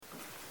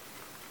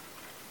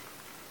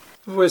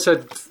I've always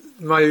had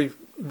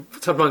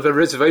sometimes the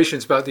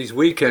reservations about these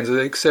weekends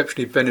are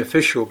exceptionally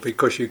beneficial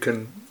because you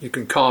can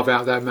carve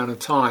out that amount of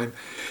time.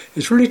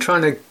 It's really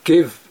trying to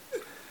give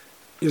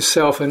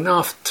yourself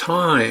enough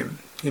time.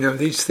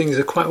 These things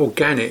are quite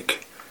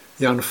organic,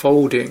 the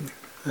unfolding,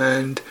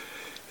 and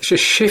it's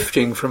just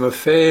shifting from a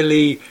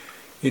fairly,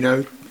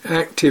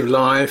 active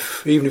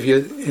life. Even if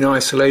you're in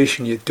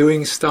isolation, you're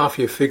doing stuff,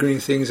 you're figuring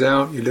things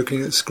out, you're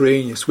looking at the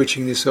screen, you're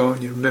switching this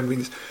on, you're remembering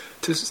this,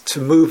 to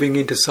moving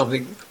into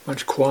something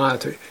much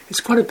quieter.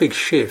 It's quite a big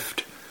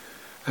shift,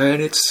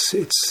 and it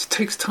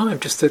takes time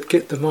just to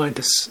get the mind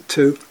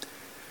to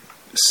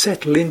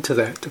settle into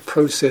that, to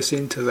process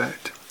into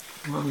that.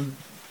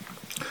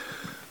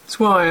 That's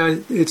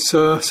why it's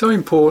so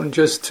important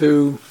just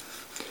to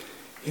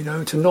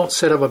not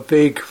set up a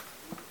big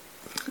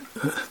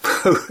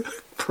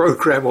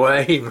program or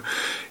aim,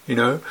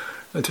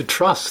 and to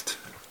trust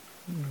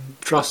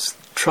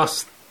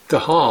the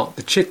heart.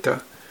 The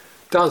citta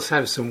does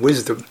have some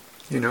wisdom,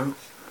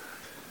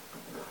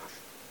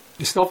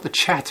 It's not the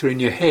chatter in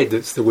your head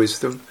that's the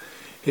wisdom.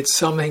 It's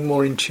something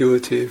more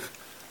intuitive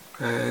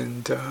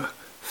and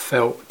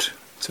felt.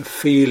 It's a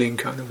feeling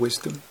kind of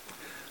wisdom.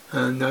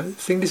 And I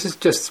think this is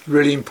just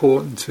really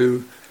important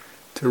to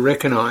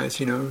recognise,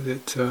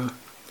 that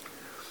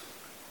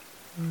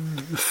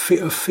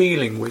a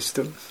feeling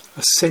wisdom,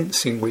 a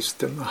sensing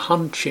wisdom, a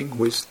hunching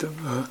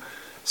wisdom,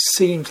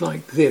 seems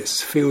like this,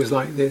 feels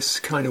like this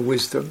kind of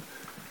wisdom,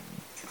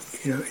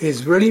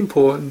 is really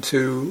important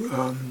to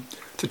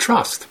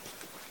trust,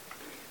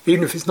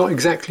 even if it's not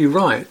exactly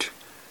right,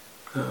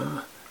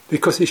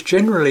 because it's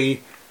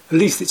generally, at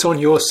least it's on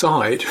your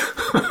side,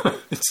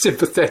 it's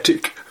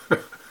sympathetic,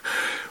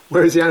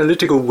 whereas the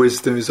analytical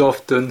wisdom is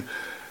often,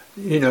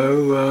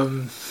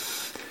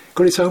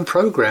 got its own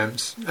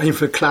programs, aim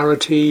for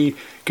clarity,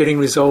 getting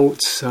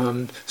results,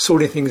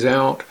 sorting things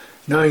out,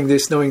 knowing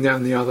this, knowing that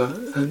and the other,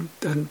 and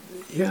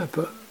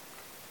but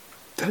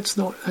that's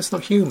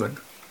not human,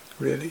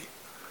 really.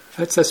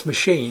 That's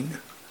machine.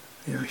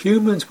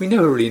 Humans, we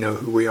never really know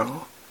who we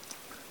are.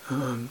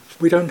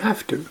 We don't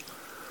have to.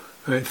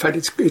 In fact,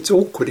 it's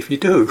awkward if you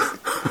do,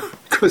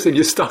 because then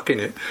you're stuck in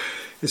it.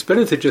 It's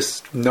better to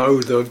just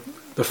know the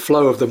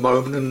flow of the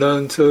moment and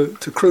learn to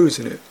cruise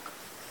in it,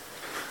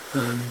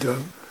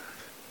 and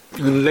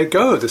let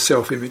go of the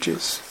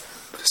self-images,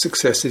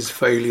 successes,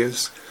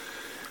 failures,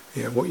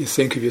 what you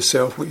think of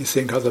yourself, what you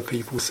think other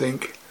people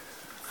think,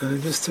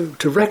 and just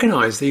to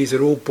recognise these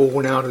are all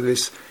born out of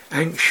this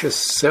anxious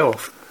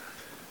self,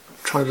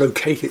 trying to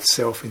locate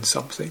itself in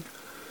something,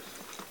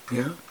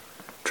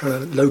 trying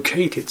to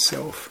locate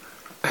itself,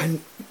 and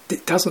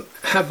it doesn't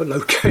have a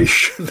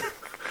location.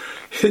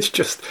 It's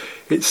just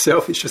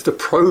itself. It's just a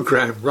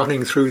program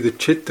running through the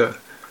citta,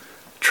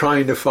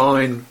 trying to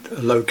find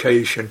a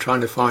location, trying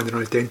to find an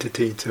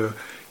identity to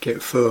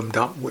get firmed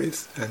up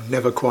with, and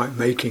never quite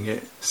making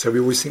it. So we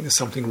always think there's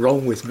something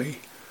wrong with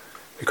me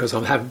because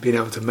I haven't been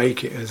able to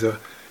make it as a...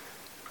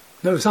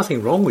 No, there's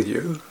nothing wrong with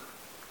you.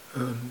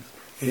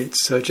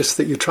 It's just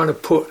that you're trying to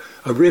put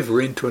a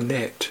river into a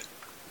net.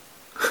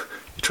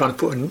 You're trying to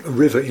put a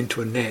river into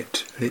a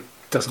net, and it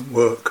doesn't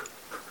work.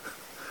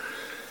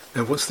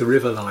 Now, what's the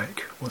river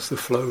like? What's the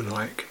flow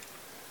like?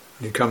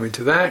 When you come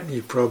into that,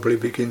 you probably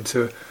begin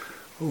to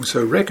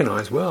also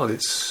recognise, well,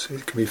 it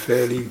can be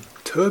fairly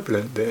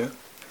turbulent there.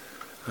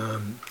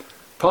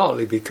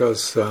 Partly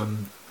because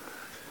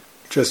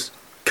just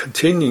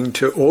continuing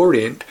to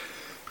orient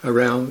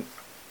around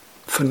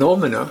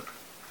phenomena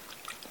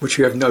which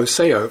you have no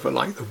say over,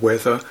 like the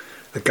weather,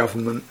 the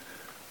government,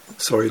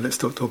 sorry,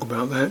 let's not talk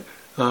about that,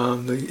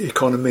 the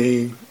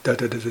economy,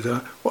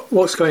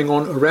 what's going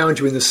on around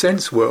you in the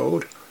sense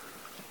world,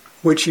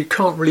 which you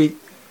can't really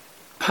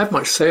have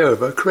much say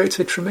over, creates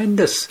a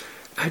tremendous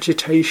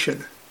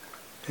agitation.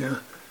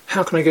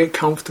 How can I get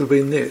comfortable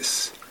in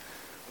this?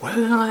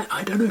 Well,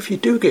 I don't know if you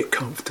do get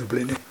comfortable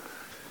in it,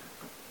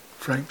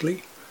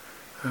 frankly.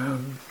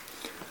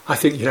 I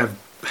think you have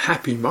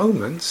happy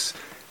moments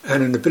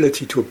and an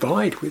ability to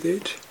abide with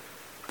it,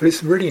 but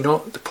it's really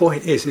not, the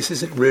point is, this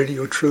isn't really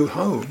your true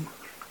home.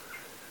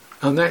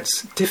 And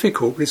that's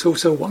difficult, but it's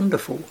also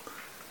wonderful,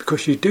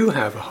 because you do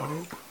have a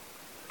home.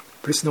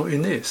 But it's not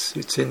in this,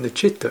 it's in the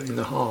citta, in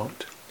the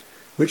heart,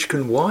 which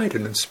can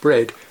widen and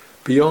spread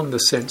beyond the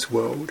sense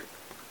world.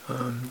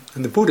 And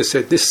the Buddha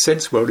said this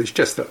sense world is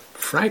just a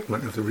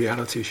fragment of the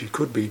realities you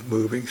could be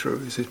moving through.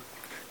 There's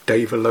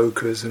Deva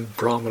lokas and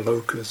Brahma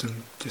lokas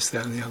and just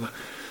that and the other.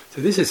 So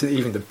this isn't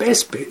even the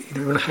best bit.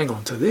 You want to hang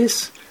on to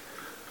this.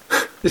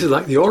 This is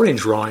like the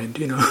orange rind,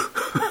 in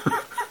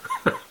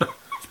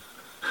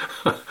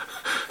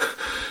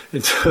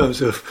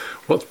terms of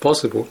what's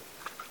possible.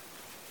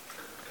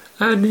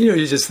 And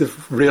it's just the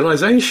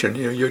realization.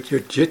 Your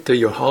citta,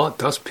 your heart,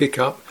 does pick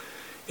up,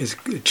 is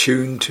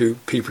attuned to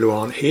people who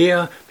aren't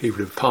here, people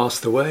who've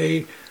passed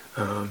away,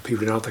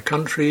 people in other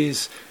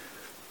countries,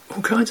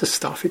 all kinds of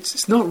stuff.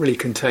 It's not really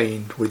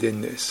contained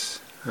within this.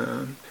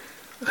 And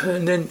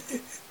then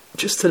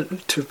just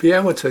to be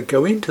able to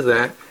go into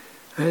that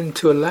and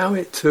to allow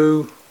it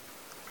to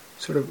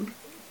sort of,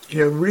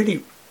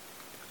 really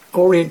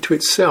orient to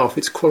itself,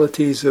 its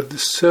qualities of the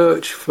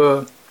search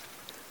for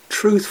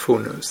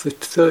truthfulness, the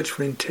search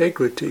for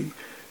integrity,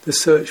 the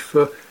search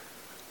for,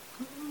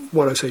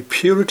 what I say,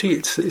 purity.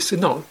 It's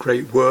not a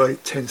great word,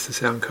 it tends to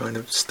sound kind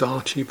of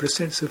starchy, but a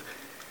sense of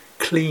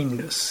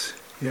cleanness,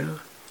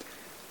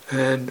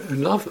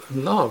 and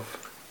love.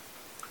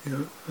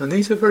 And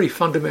these are very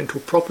fundamental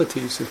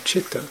properties of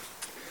citta.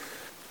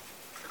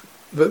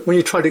 But when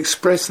you try to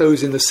express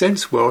those in the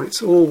sense world,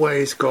 it's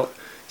always got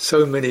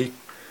so many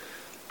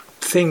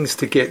things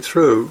to get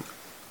through.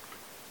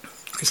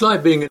 It's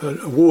like being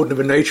a warden of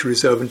a nature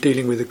reserve and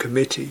dealing with a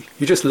committee.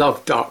 You just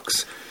love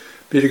ducks,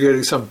 but you go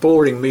to some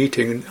boring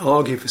meeting and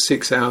argue for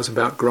 6 hours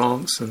about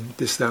grants and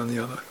this, that and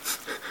the other.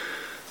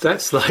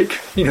 That's like,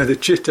 the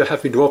citta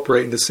having to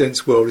operate in the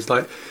sense world is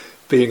like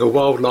being a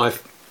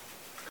wildlife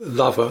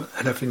lover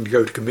and having to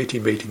go to committee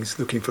meetings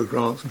looking for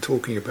grants and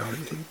talking about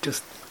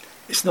it.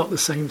 It's not the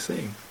same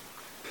thing.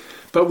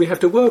 But we have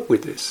to work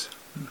with this.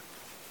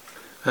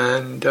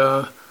 And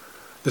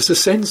there's a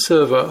sense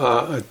of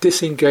a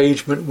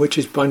disengagement which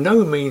is by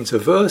no means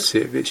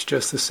aversive. It's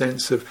just a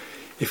sense of,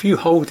 if you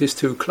hold this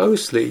too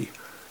closely,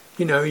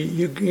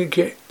 you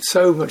get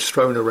so much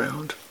thrown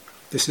around.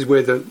 This is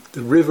where the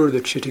river of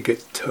the citta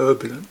gets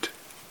turbulent.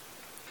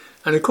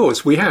 And of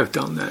course, we have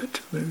done that.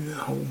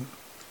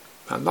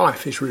 Our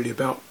life is really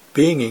about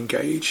being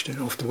engaged,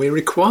 and often we're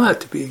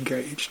required to be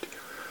engaged,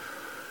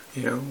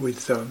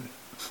 with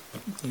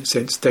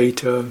sense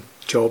data,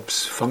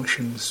 jobs,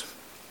 functions,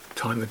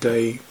 time of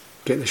day,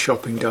 get the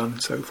shopping done,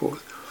 and so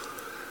forth.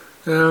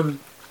 But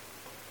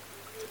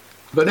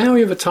now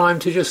we have a time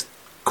to just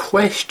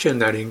question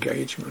that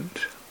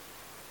engagement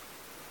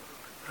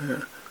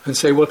and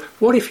say, well,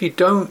 what if you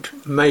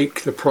don't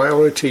make the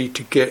priority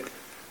to get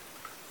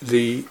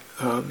the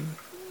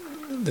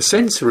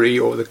sensory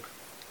or the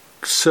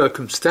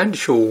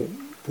circumstantial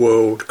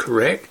world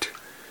correct,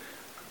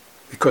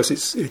 because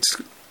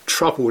it's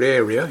troubled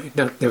area, it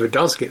never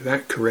does get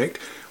that correct.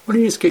 Why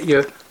don't you just get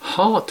your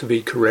heart to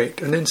be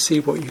correct and then see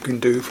what you can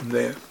do from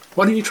there?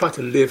 Why don't you try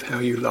to live how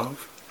you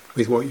love,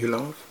 with what you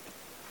love?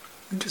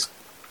 And just,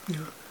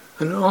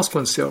 and ask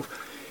oneself,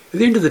 at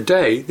the end of the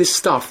day, this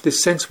stuff,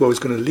 this sense world is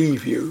going to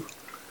leave you.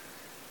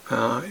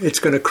 It's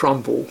going to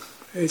crumble.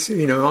 It's, as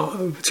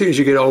soon as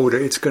you get older,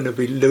 it's going to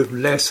be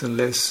less and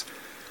less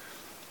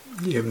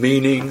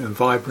meaning and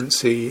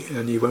vibrancy,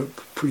 and you won't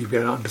probably be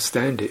able to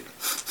understand it.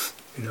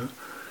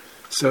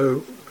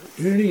 So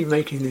really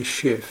making this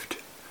shift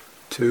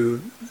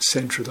to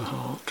centre of the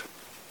heart,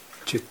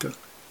 citta.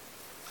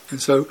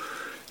 And so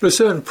there are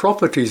certain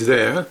properties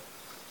there.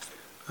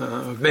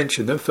 I've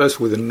mentioned them. First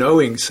of all, the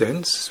knowing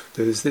sense.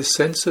 There's this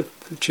sense of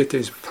the citta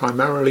is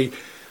primarily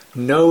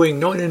knowing,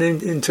 not in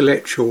an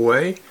intellectual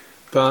way,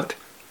 but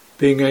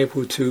being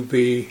able to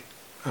be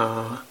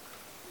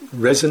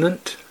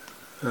resonant,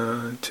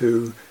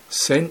 to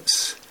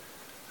sense,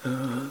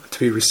 to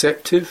be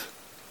receptive.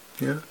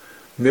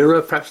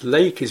 Mirror, perhaps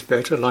lake is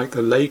better, like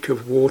the lake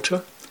of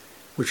water,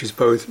 which is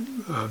both,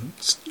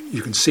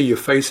 you can see your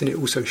face and it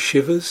also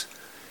shivers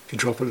if you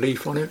drop a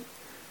leaf on it.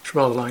 It's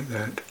rather like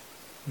that.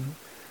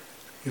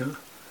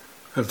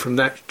 And from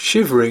that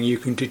shivering you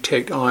can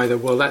detect either,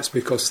 well, that's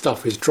because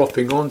stuff is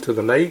dropping onto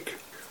the lake,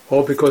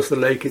 or because the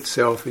lake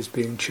itself is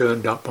being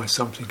churned up by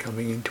something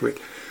coming into it.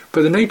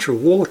 But the nature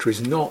of water is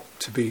not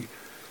to be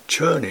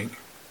churning.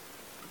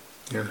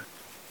 The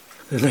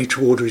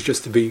nature of water is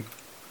just to be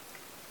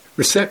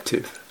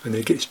receptive, and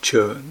it gets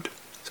churned.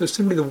 So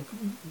simply the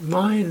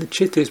mind, the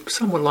citta, is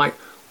somewhat like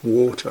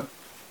water.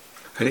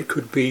 And it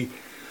could be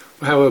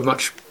however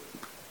much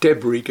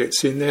debris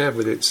gets in there,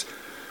 whether it's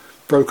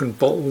broken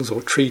bottles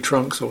or tree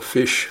trunks or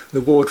fish,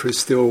 the water is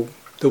still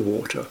the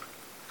water.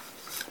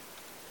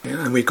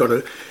 And we've got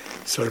to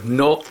sort of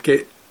not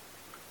get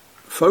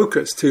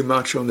focused too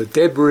much on the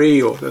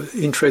debris or the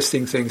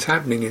interesting things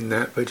happening in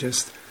that, but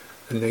just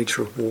the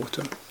nature of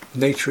water,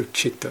 nature of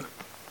citta.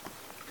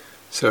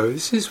 So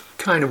this is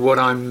kind of what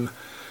I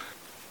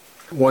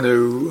want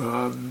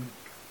to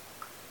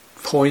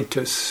point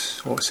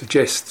us, or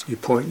suggest you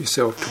point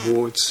yourself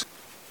towards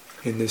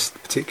in this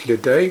particular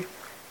day.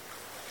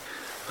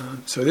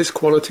 So this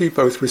quality,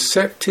 both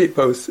receptive,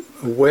 both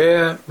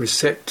aware,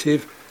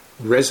 receptive,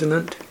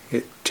 resonant,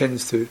 it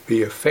tends to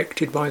be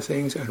affected by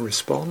things and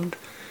respond.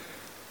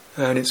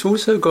 And it's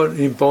also got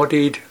an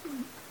embodied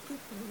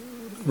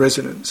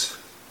resonance,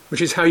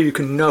 which is how you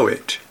can know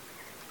it,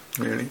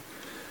 really.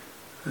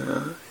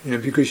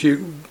 Because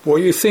what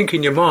you think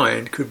in your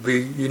mind could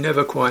be, you're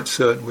never quite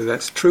certain whether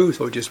that's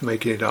truth or just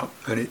making it up.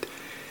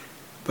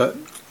 But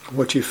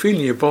what you feel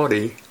in your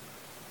body,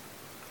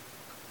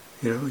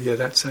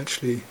 that's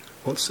actually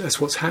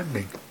what's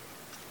happening,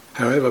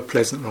 however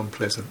pleasant or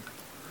unpleasant.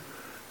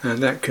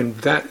 And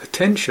that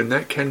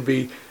attention can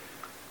be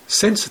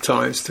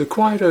sensitized to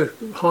quite a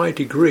high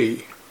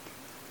degree.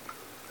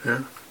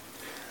 And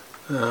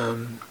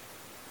the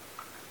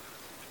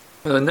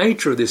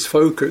nature of this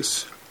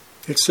focus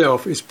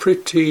itself is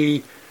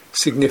pretty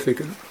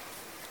significant.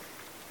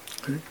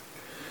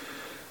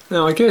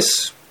 Now, I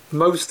guess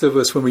most of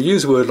us, when we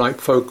use a word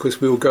like focus,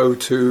 we'll go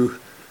to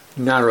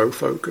narrow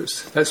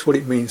focus. That's what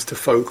it means to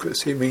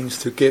focus. It means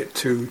to get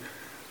to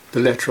the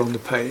letter on the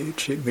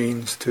page. It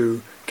means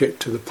to get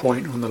to the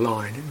point on the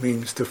line. It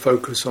means to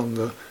focus on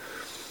the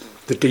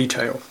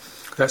detail.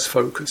 That's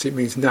focus. It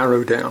means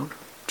narrow down.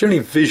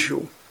 Generally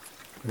visual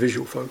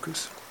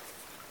focus.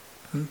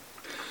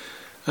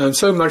 And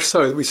so much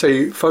so that we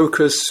say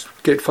focus,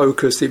 get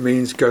focused, it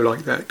means go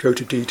like that, go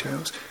to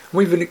details. And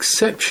we have an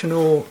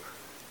exceptional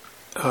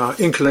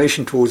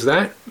inclination towards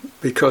that,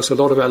 because a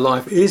lot of our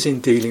life is in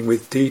dealing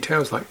with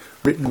details like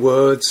written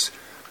words,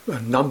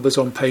 numbers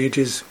on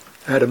pages,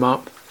 add them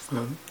up,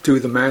 do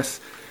the math,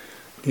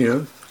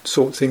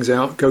 sort things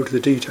out, go to the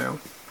detail.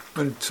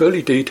 And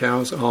certainly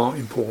details are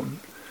important.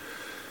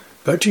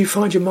 But do you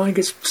find your mind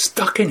gets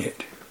stuck in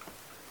it?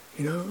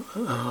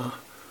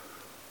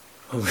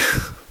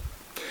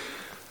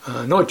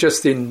 Not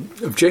just in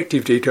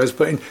objective details,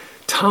 but in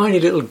tiny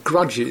little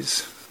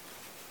grudges.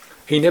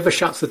 He never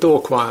shuts the door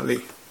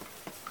quietly.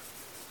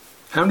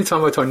 How many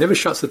times have I told him, never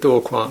shuts the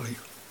door quietly?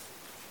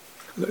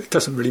 It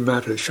doesn't really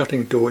matter.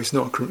 Shutting the door is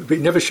not, but he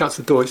never shuts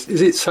the door.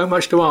 Is it so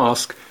much to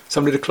ask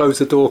somebody to close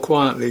the door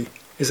quietly?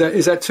 Is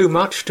that too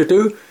much to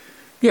do?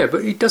 Yeah,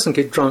 but he doesn't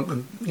get drunk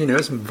and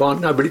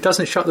but he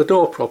doesn't shut the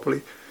door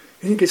properly.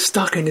 And he gets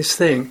stuck in this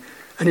thing,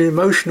 and an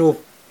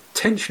emotional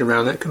tension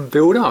around that can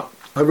build up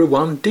over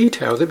one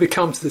detail that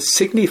becomes the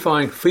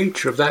signifying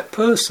feature of that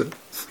person.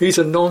 He's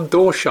a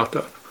non-door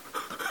shutter.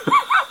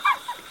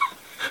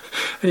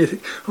 And you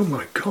think, oh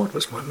my God,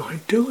 what's my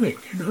mind doing?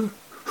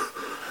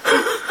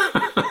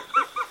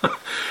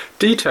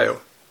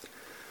 Detail.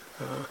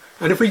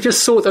 And if we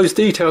just sort those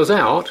details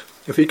out,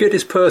 if we get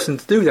this person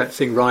to do that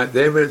thing right,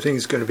 then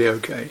everything's going to be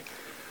okay.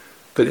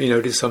 But he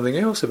noticed something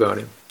else about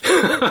him.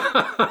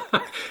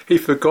 He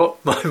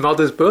forgot my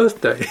mother's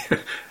birthday.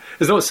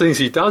 There's not things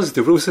he does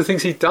do, but also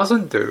things he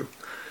doesn't do.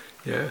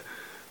 Yeah.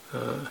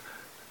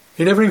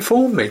 He never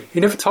informed me. He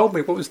never told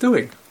me what he was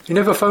doing. He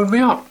never phoned me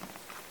up.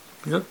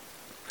 Yeah.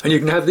 And you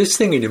can have this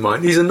thing in your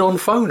mind. He's a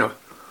non-phoner.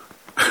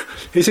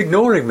 He's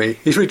ignoring me.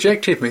 He's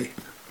rejected me.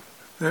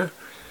 Yeah.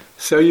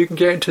 So you can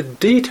get into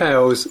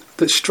details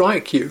that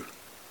strike you.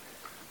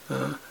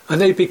 And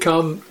they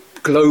become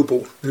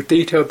global. The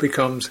detail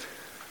becomes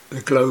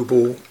the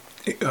global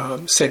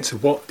sense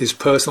of what this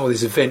person or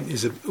this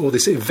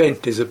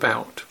event is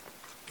about.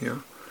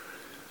 Here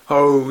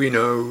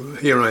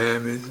I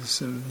am, you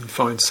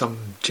find some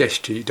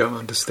gesture you don't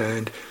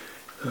understand.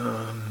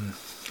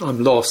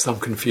 I'm lost, I'm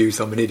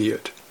confused, I'm an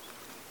idiot.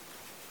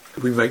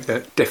 We make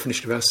that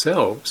definition of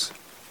ourselves.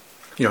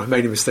 I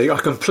made a mistake, a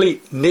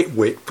complete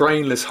nitwit,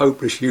 brainless,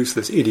 hopeless,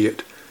 useless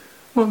idiot.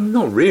 Well,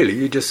 not really,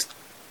 you just,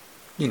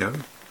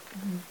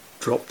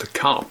 dropped the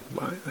cup,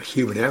 a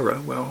human error.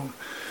 Well,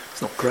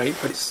 it's not great,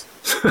 but it's,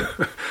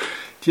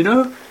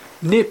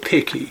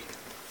 nitpicky.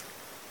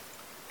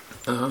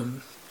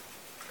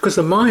 Because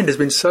the mind has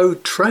been so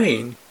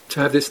trained to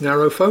have this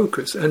narrow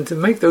focus and to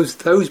make those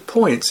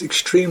points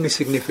extremely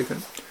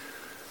significant,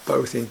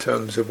 both in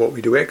terms of what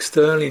we do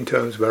externally, in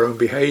terms of our own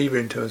behaviour,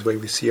 in terms of the way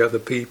we see other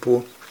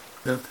people.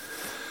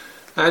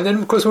 And then,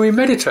 of course, when we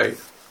meditate,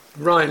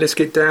 right, let's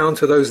get down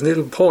to those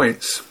little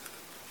points.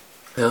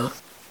 And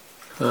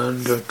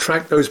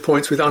track those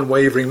points with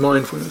unwavering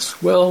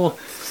mindfulness. Well,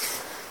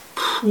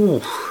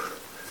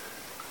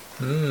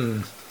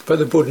 but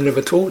the Buddha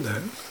never taught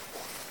that.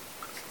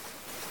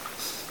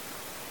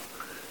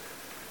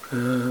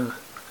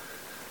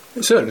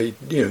 Certainly,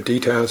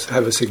 details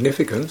have a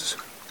significance.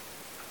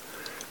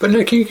 But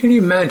now, can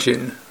you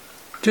imagine,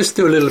 just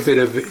do a little bit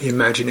of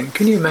imagining,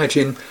 can you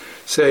imagine,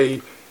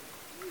 say,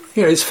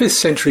 it's 5th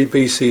century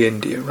BC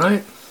India,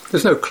 right?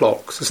 There's no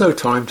clocks, there's no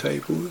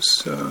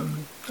timetables.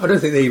 I don't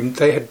think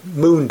they had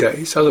moon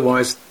days,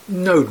 otherwise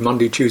no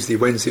Monday, Tuesday,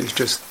 Wednesday, it's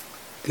just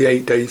the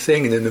 8-day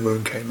thing and then the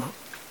moon came up.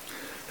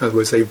 In other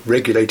words, they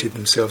regulated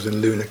themselves in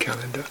lunar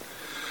calendar.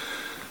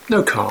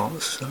 No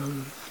cars.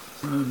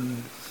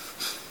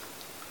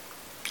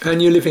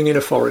 And you're living in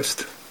a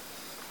forest.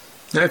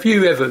 Now, if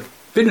you've ever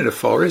been in a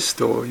forest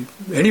or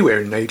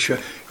anywhere in nature,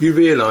 you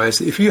realise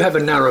that if you have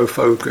a narrow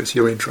focus,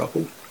 you're in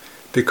trouble,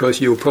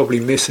 because you'll probably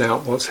miss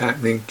out what's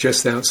happening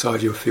just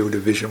outside your field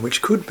of vision,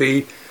 which could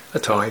be a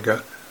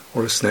tiger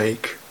or a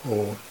snake,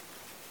 or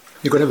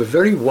you've got to have a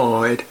very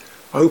wide,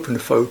 open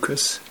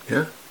focus,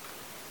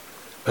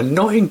 and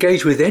not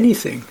engage with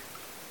anything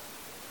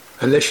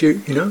unless your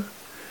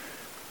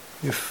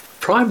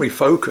primary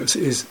focus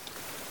is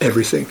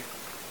everything,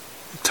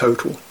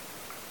 total,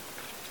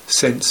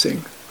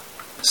 sensing.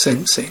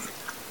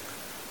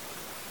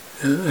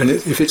 And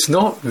if it's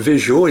not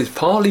visual, it's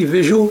partly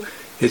visual,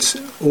 it's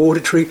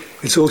auditory,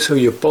 it's also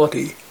your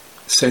body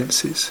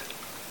senses.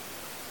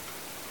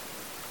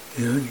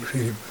 Your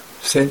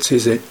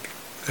senses it,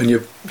 and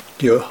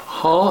your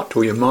heart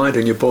or your mind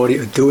and your body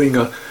are doing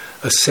a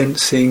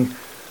sensing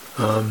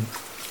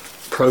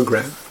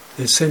program.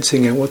 It's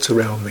sensing out what's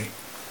around me.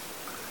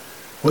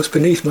 What's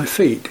beneath my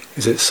feet?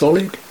 Is it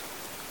solid?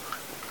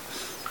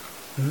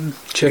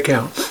 Check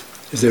out.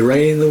 Is there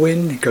rain in the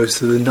wind? It goes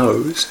to the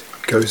nose.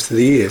 It goes to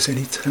the ears.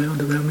 Any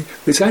sound around me?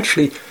 It's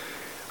actually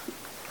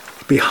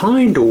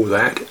behind all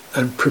that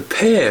and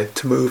prepared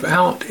to move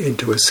out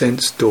into a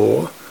sense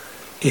door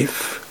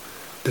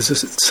if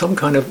there's some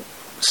kind of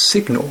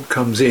signal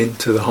comes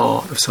into the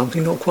heart of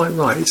something not quite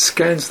right. It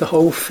scans the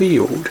whole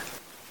field.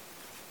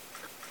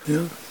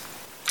 Yeah?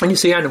 And you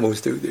see animals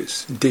do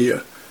this,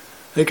 deer.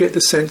 They get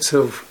the sense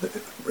of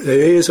their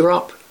ears are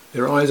up,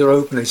 their eyes are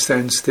open, they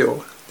stand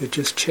still. They're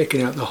just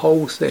checking out the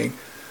whole thing.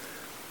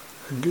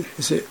 And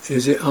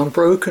is it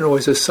unbroken, or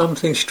is there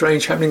something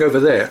strange happening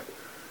over there?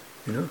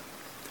 You know?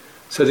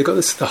 So they've got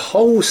this, the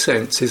whole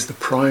sense is the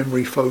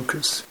primary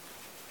focus.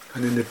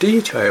 And then the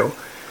detail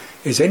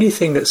is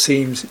anything that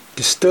seems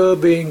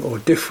disturbing or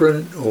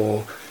different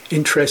or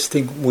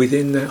interesting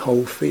within that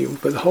whole field.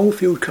 But the whole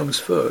field comes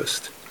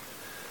first.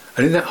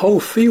 And in that whole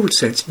field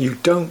sense, you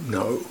don't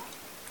know.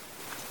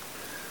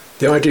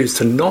 The idea is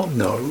to not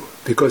know,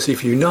 because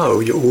if you know,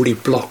 you're already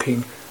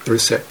blocking the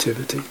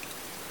receptivity.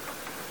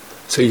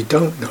 So you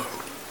don't know.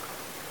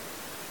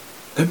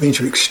 That means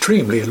you're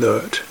extremely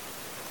alert.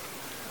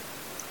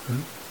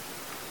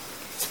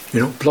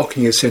 You're not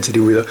blocking your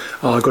sensitivity with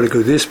I've got to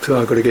go this,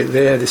 I've got to get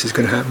there, this is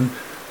going to happen.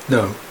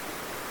 No.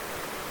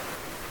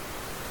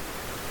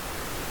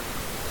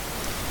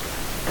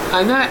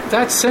 And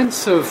that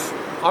sense of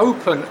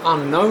open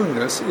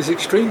unknownness is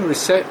extremely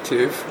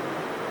receptive.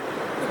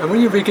 And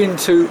when you begin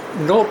to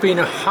not be in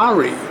a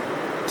hurry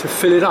to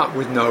fill it up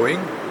with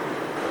knowing,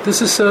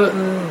 there's a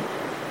certain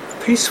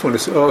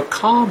peacefulness or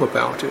calm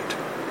about it.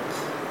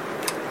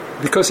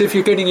 Because if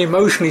you're getting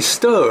emotionally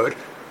stirred,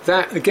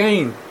 that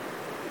again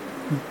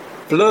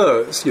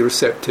blurs your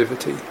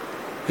receptivity.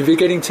 If you're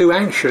getting too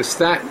anxious,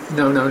 that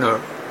no,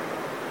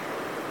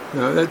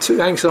 that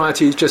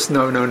anxiety is just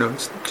no.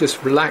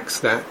 Just relax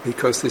that,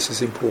 because this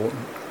is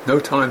important. No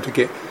time to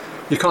get.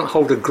 You can't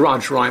hold a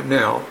grudge right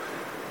now.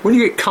 When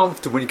you get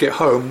comfortable, when you get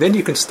home, then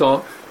you can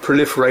start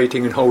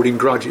proliferating and holding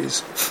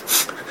grudges.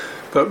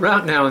 But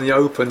right now in the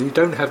open, you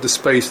don't have the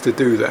space to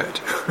do that.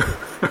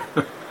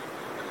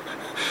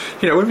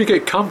 When we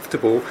get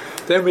comfortable,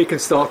 then we can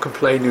start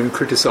complaining and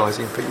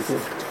criticising people.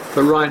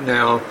 But right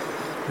now,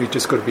 we've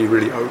just got to be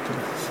really open.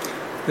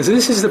 And so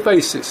this is the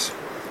basis.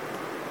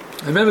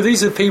 Remember,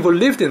 these are the people who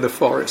lived in the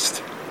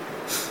forest.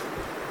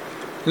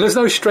 And there's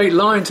no straight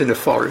lines in the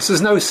forest.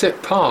 There's no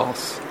set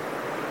path.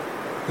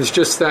 There's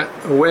just that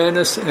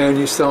awareness, and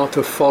you start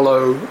to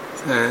follow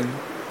and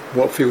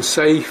what feels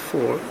safe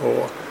or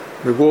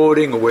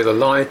rewarding, or where the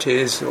light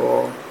is,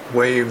 or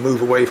where you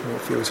move away from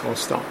what feels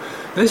hostile.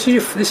 And this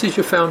is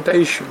your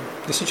foundation.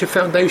 This is your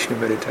foundation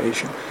of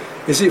meditation.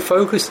 Is it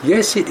focused?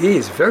 Yes, it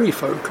is, very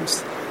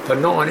focused, but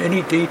not on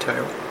any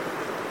detail.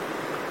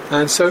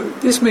 And so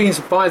this means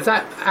by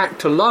that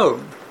act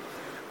alone,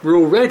 we're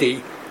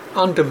already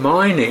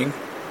undermining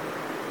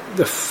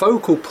the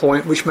focal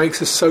point which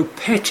makes us so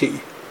petty.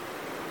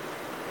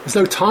 There's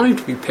no time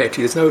to be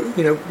petty. There's no,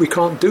 we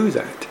can't do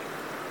that.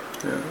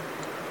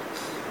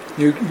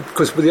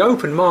 Because with the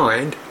open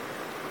mind,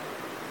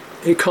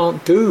 it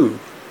can't do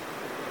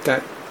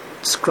that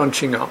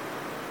scrunching up.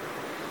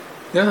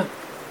 Yeah?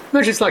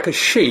 Imagine it's like a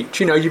sheet.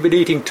 You've been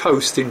eating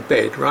toast in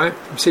bed, right?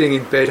 I'm sitting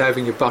in bed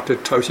having your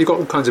buttered toast. You've got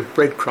all kinds of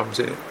breadcrumbs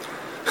in it,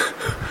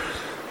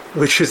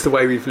 which is the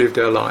way we've lived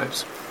our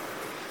lives.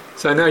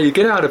 So now you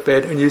get out of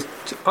bed and you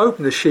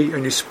open the sheet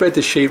and you spread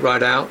the sheet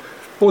right out.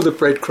 All the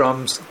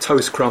breadcrumbs,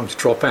 toast crumbs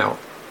drop out,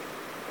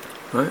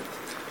 right?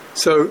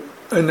 So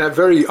in that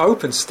very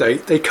open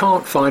state, they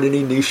can't find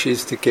any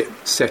niches to get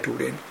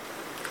settled in.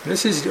 And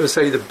this is, I'll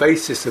say, the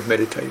basis of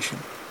meditation,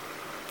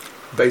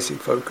 basic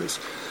focus.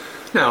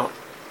 Now,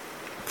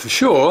 for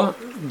sure,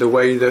 the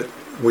way that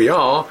we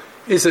are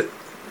is that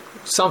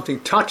something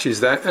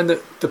touches that and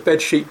that the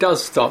bed sheet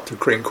does start to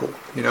crinkle.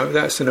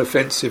 That's an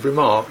offensive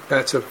remark.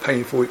 That's a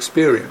painful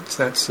experience.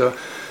 That's a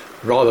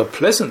rather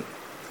pleasant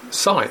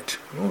sight.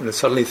 And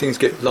suddenly things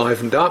get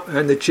livened up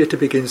and the citta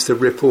begins to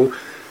ripple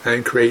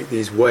and create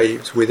these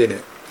waves within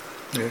it.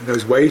 And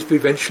those waves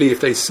eventually,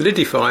 if they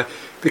solidify,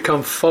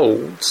 become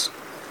folds.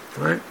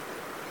 Right?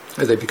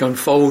 As they become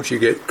folds, you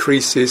get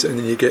creases, and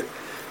then you get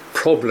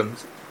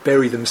problems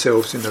bury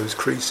themselves in those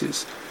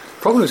creases.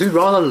 Problems we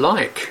rather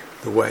like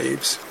the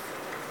waves.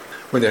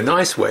 When they're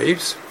nice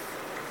waves,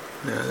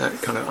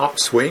 that kind of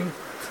upswing,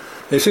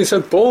 they seem so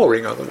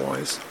boring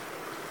otherwise.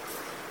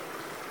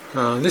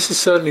 This is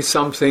certainly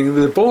something.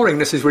 The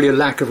boringness is really a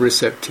lack of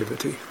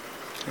receptivity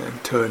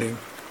and turning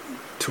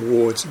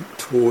towards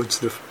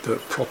the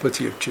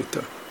property of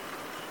citta.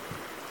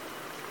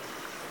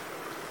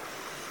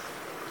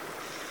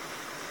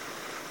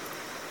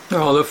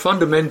 Now, the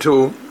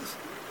fundamental,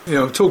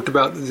 talked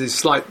about these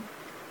slight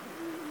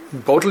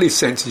bodily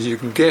senses you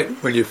can get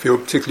when you feel,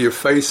 particularly your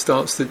face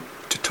starts to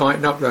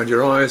tighten up around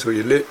your eyes or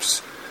your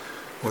lips,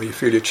 or you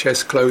feel your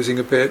chest closing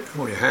a bit,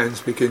 or your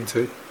hands begin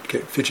to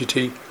get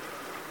fidgety,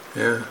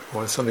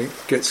 or something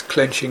gets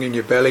clenching in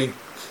your belly,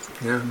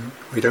 or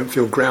you don't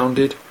feel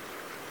grounded.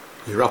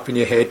 You're up in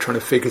your head trying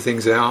to figure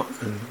things out,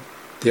 and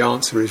the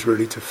answer is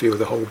really to feel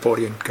the whole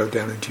body and go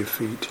down into your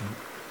feet. And,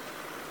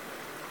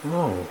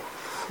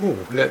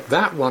 let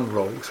that one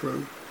roll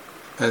through.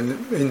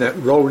 And in that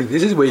rolling,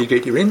 this is where you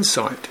get your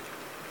insight.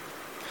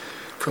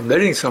 from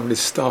letting some of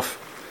this stuff,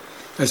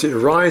 as it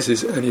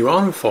arises and you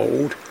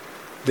unfold,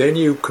 then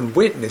you can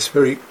witness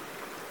very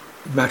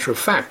matter of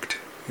fact.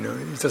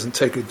 It doesn't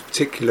take a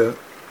particular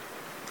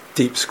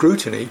deep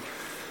scrutiny.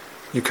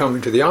 You come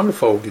into the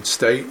unfolded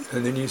state,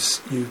 and then you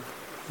see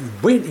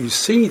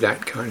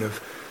that kind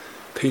of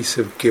piece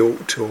of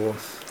guilt or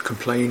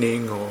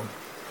complaining, or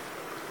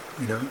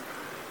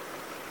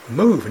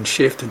move and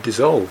shift and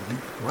dissolve.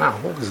 Wow,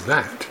 what was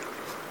that?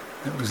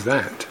 That was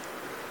that.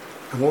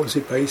 And what was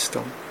it based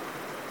on?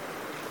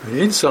 The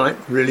insight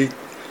really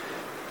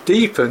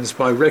deepens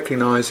by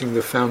recognizing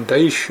the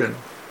foundation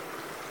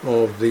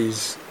of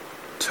these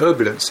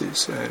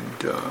turbulences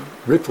and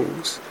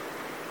ripples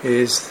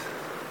is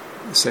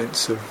the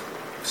sense of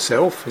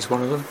self is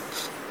one of them.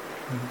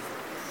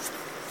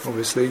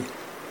 Obviously,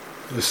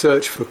 the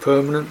search for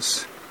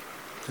permanence,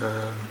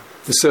 the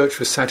search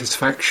for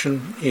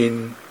satisfaction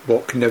in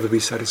what can never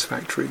be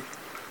satisfactory,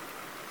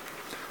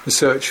 the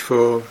search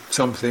for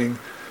something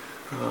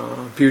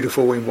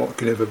beautiful in what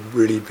can never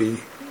really be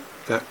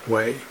that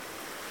way.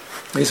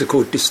 These are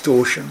called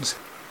distortions,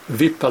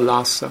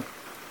 vipalasa,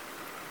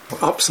 or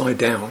upside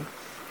down,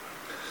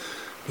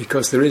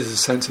 because there is a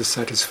sense of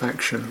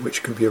satisfaction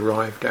which can be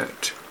arrived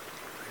at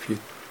if you're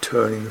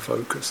turning the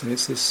focus, and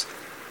it's this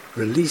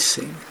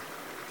releasing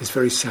is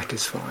very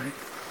satisfying.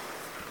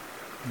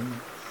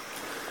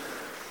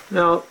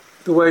 Now,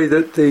 the way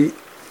that the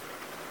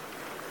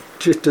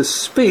citta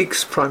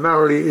speaks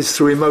primarily is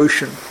through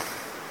emotion.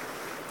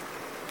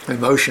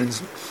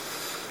 Emotion's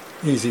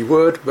easy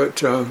word,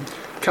 but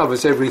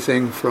covers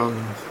everything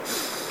from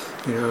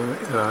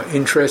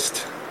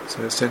interest,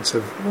 so a sense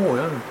of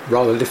I'm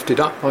rather lifted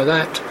up by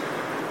that,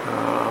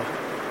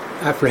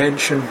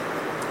 apprehension,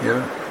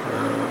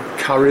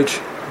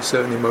 courage, a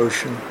certain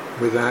emotion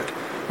with that,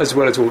 as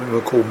well as what we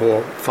will call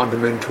more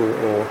fundamental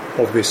or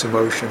obvious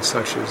emotions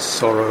such as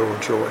sorrow or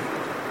joy.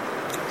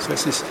 So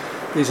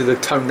these are the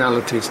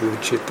tonalities of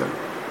the citta,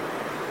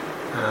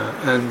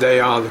 and they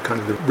are the kind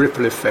of the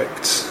ripple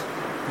effects,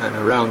 and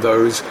around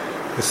those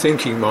the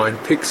thinking mind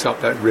picks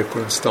up that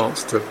ripple and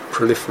starts to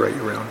proliferate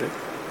around it.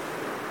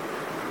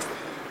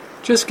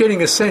 Just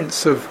getting a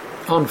sense of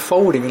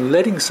unfolding and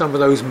letting some of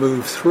those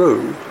move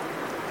through,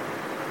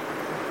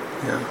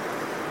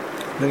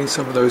 letting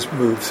some of those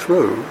move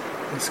through,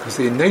 it's because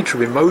the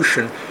nature of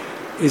emotion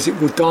is it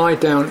will die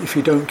down if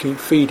you don't keep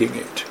feeding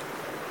it.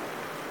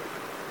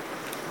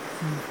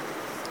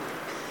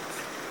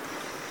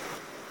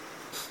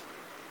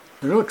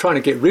 We're not trying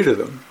to get rid of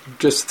them,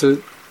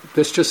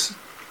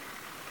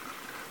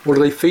 what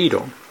do they feed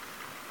on?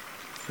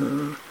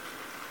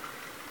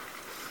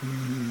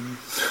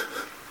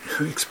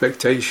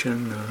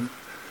 Expectation,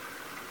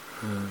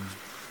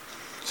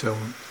 so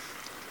on.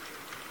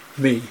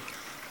 Me.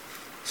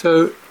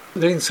 So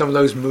letting some of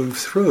those move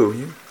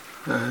through,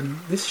 and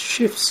this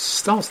shift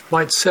starts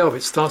by itself.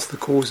 It starts to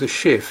cause a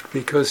shift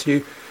because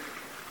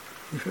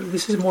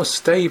this is more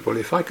stable.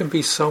 If I can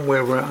be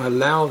somewhere where I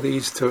allow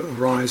these to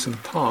arise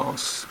and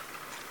pass,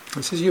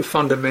 this is your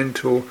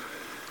fundamental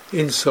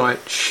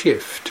insight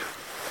shift.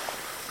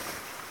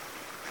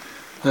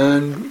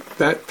 And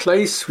that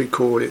place, we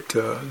call it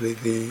the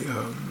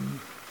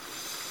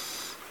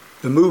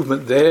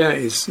movement there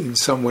is, in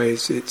some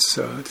ways, it's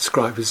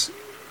described as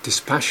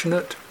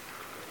dispassionate.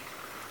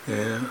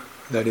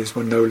 That is,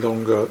 one no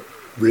longer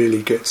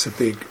really gets a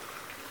big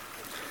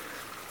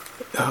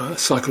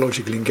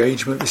psychological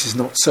engagement. This is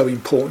not so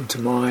important to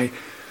my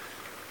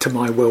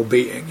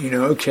well-being.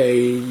 Okay,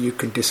 you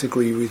can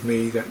disagree with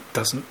me. That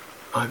doesn't.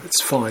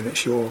 It's fine.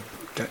 That's your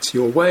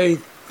way.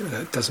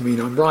 That doesn't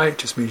mean I'm right. It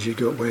just means you've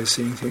got a way of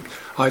seeing things.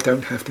 I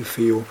don't have to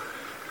feel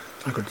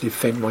I've got to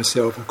defend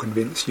myself or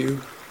convince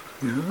you.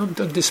 I'm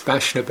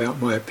dispassionate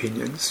about my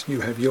opinions. You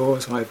have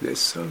yours, I have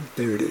this. So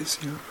there it is.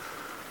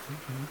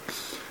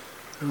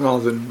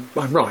 Rather than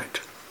I'm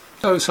right.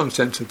 So some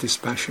sense of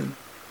dispassion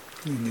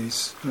in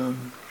this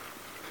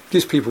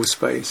gives people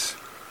space.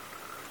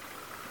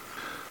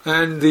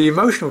 And the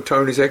emotional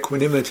tone is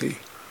equanimity.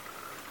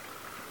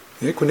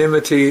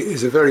 Equanimity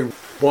is a very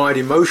wide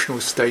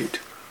emotional state.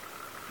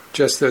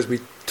 Just as we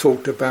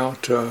talked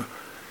about,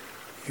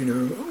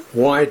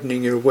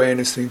 widening your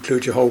awareness to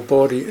include your whole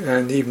body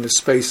and even the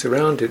space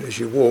around it as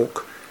you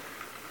walk,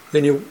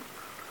 then you're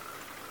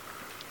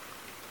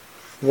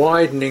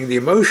widening the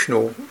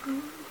emotional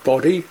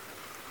body,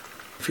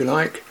 if you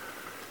like.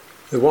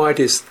 The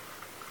widest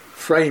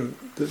frame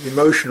that the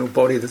emotional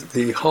body that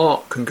the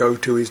heart can go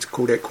to is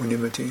called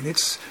equanimity, and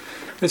it's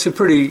a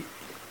pretty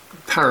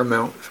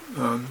paramount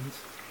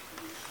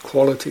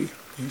quality.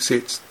 You see,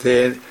 it's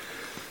there.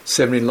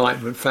 7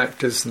 enlightenment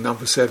factors,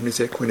 number 7 is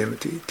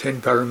equanimity.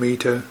 10th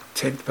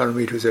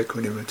parameter is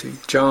equanimity.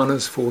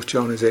 Jhanas, 4th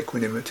jhana is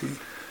equanimity.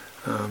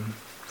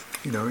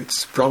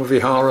 It's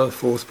Brahmavihara,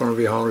 4th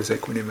Brahmavihara is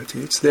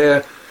equanimity. It's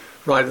there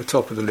right at the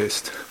top of the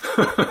list.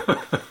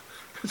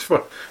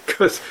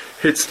 Because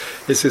it's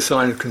a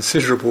sign of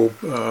considerable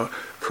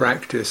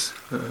practice,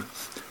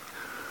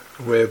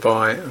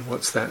 whereby, and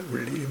what's that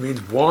really? It means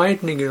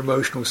widening your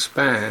emotional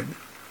span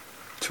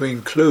to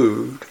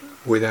include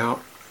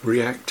without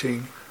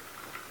reacting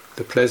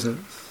the pleasant,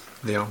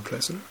 the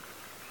unpleasant,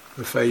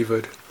 the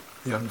favoured,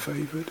 the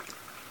unfavoured.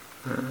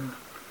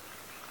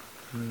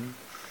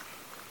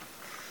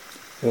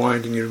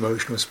 Winding your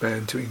emotional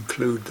span to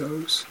include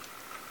those.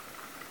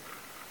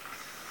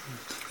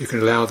 You can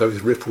allow those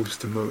ripples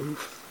to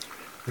move.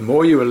 The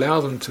more you allow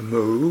them to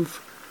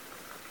move,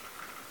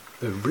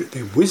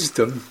 the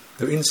wisdom,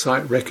 the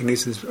insight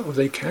recognizes, oh,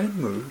 they can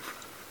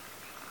move.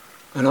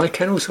 And I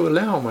can also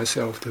allow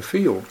myself to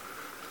feel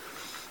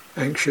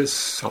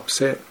anxious,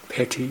 upset,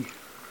 petty,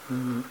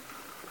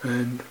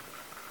 and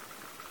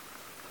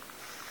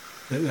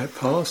let that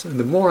pass. And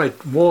the more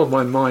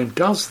my mind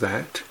does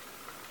that,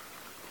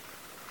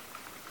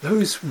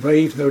 those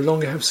waves no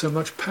longer have so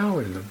much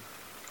power in them.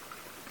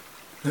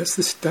 That's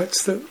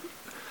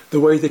the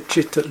way that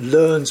citta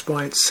learns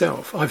by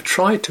itself. I've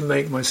tried to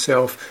make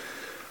myself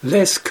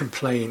less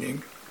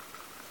complaining,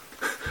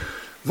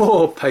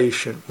 more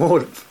patient,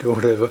 more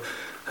whatever,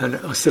 and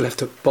I still have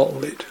to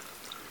bottle it.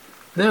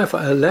 Now if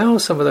I allow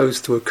some of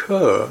those to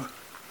occur,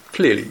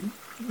 clearly,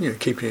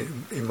 keeping it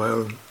in my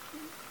own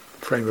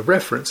frame of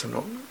reference,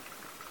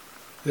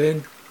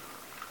 then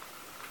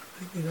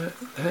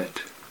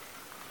that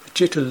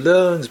citta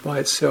learns by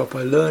itself,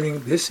 by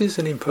learning this is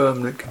an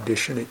impermanent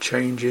condition, it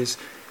changes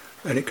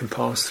and it can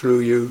pass through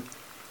you,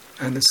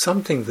 and there's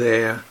something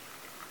there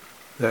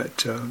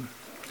that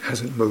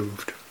hasn't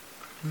moved.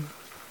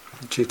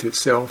 The citta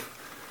itself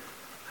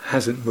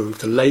hasn't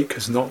moved. The lake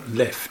has not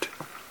left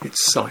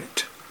its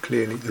site.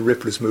 Clearly the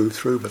ripple has moved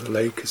through, but the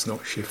lake has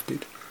not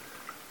shifted.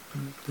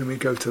 Then we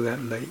go to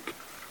that lake.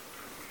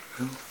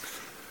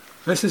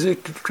 This is an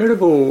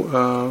incredible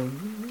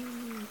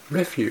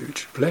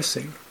refuge,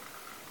 blessing.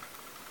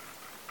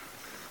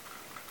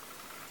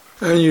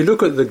 And you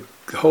look at the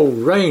whole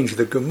range,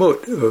 the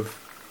gamut of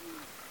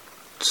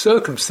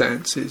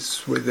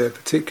circumstances with their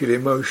particular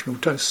emotional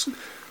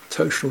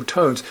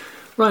tones.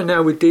 Right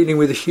now we're dealing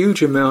with a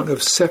huge amount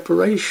of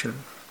separation.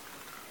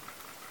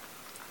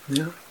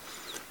 Yeah?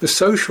 The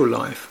social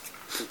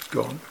life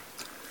gone.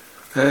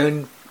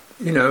 And,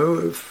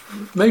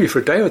 maybe for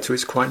a day or two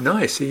it's quite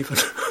nice even.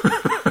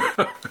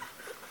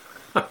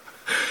 But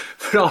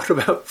after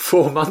about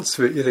 4 months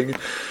of it you're thinking,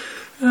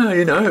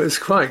 it's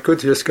quite good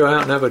to just go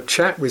out and have a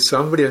chat with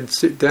somebody and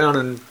sit down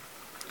and,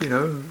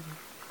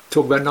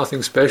 talk about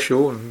nothing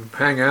special and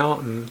hang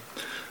out and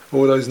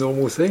all those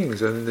normal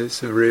things. And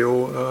it's a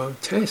real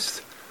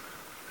test.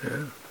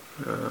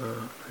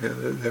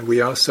 That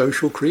we are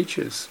social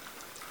creatures.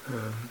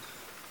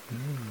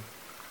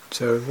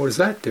 So what does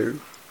that do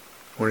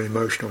on an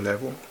emotional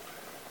level?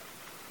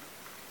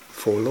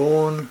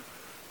 Forlorn,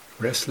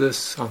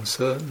 restless,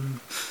 uncertain,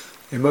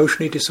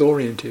 emotionally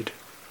disoriented.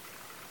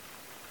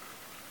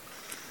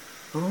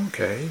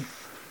 Okay,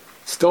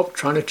 stop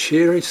trying to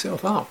cheer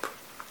yourself up.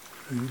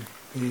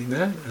 Meaning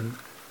that, and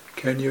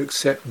can you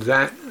accept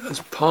that as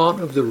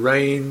part of the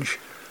range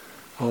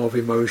of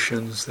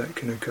emotions that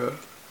can occur?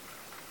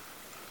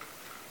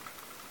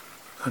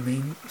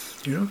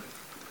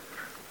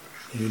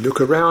 You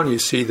look around, you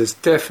see there's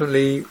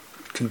definitely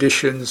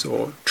conditions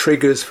or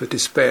triggers for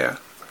despair.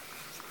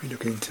 You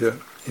look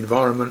into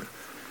environment,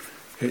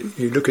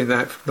 you look in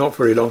that not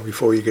very long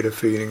before you get a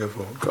feeling of,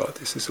 oh God,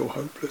 this is all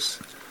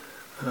hopeless.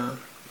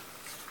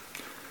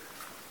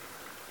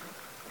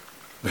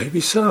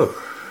 Maybe so,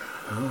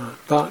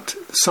 but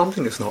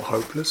something that's not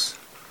hopeless,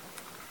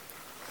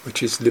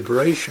 which is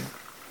liberation,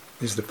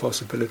 is the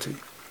possibility.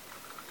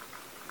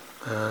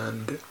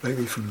 And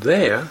maybe from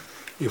there,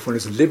 if one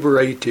has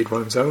liberated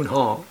one's own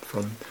heart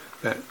from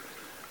that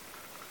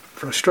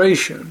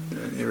frustration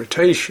and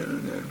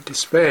irritation and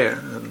despair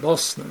and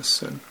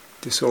lostness and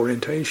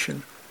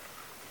disorientation,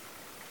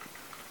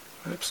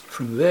 perhaps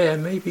from there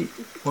maybe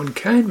one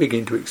can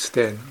begin to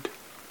extend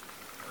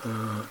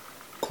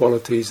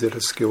qualities that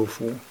are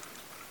skillful,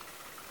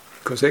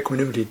 because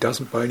equanimity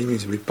doesn't by any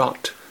means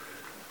rebut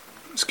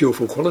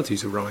skillful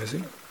qualities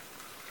arising.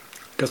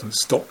 It doesn't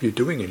stop you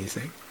doing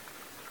anything.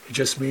 It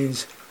just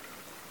means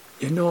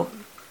you're not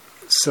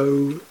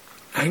so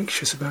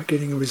anxious about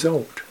getting a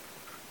result.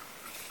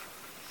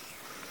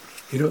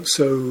 You're not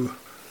so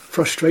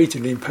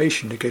frustrated and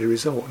impatient to get a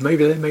result.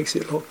 Maybe that makes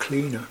it a lot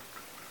cleaner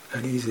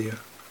and easier.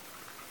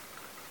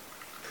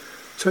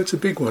 So it's a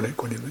big one,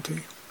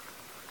 equanimity.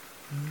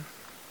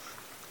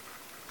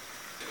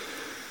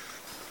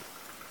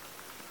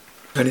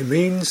 And it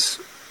means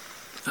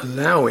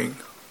allowing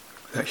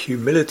that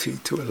humility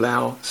to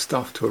allow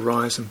stuff to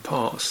arise and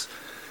pass,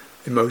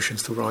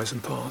 emotions to rise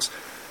and pass.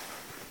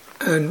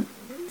 And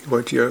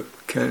what you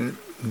can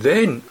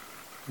then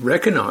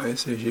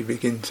recognize as you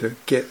begin to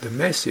get the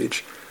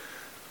message,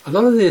 a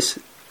lot of this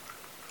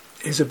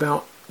is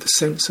about the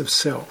sense of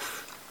self.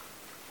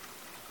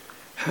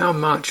 How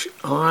much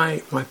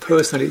my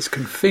personality is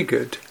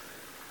configured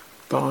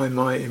by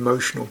my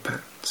emotional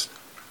patterns.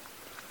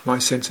 My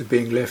sense of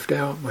being left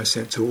out, my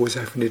sense of always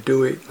having to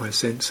do it, my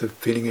sense of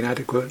feeling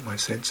inadequate, my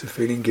sense of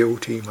feeling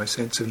guilty, my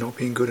sense of not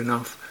being good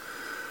enough.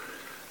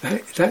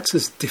 That's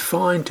as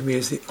defined to me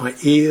as my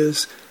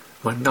ears,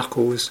 my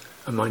knuckles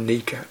and my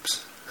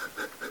kneecaps.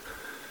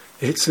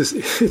 it's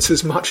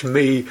as much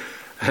me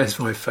as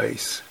my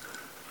face.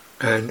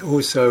 And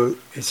also,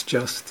 it's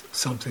just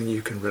something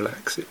you can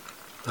relax it,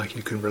 like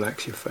you can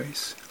relax your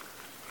face.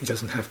 It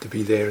doesn't have to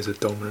be there as a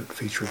dominant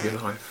feature of your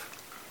life.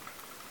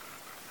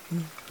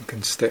 You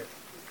can step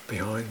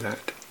behind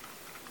that.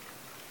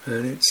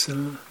 And it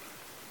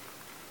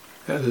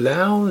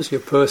allows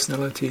your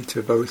personality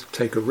to both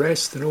take a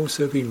rest and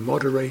also be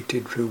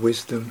moderated through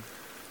wisdom,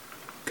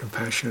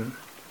 compassion,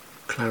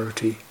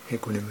 clarity,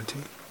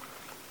 equanimity.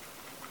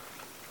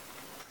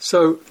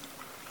 So,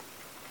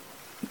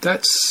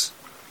 that's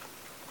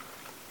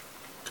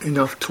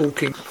enough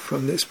talking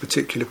from this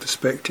particular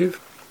perspective.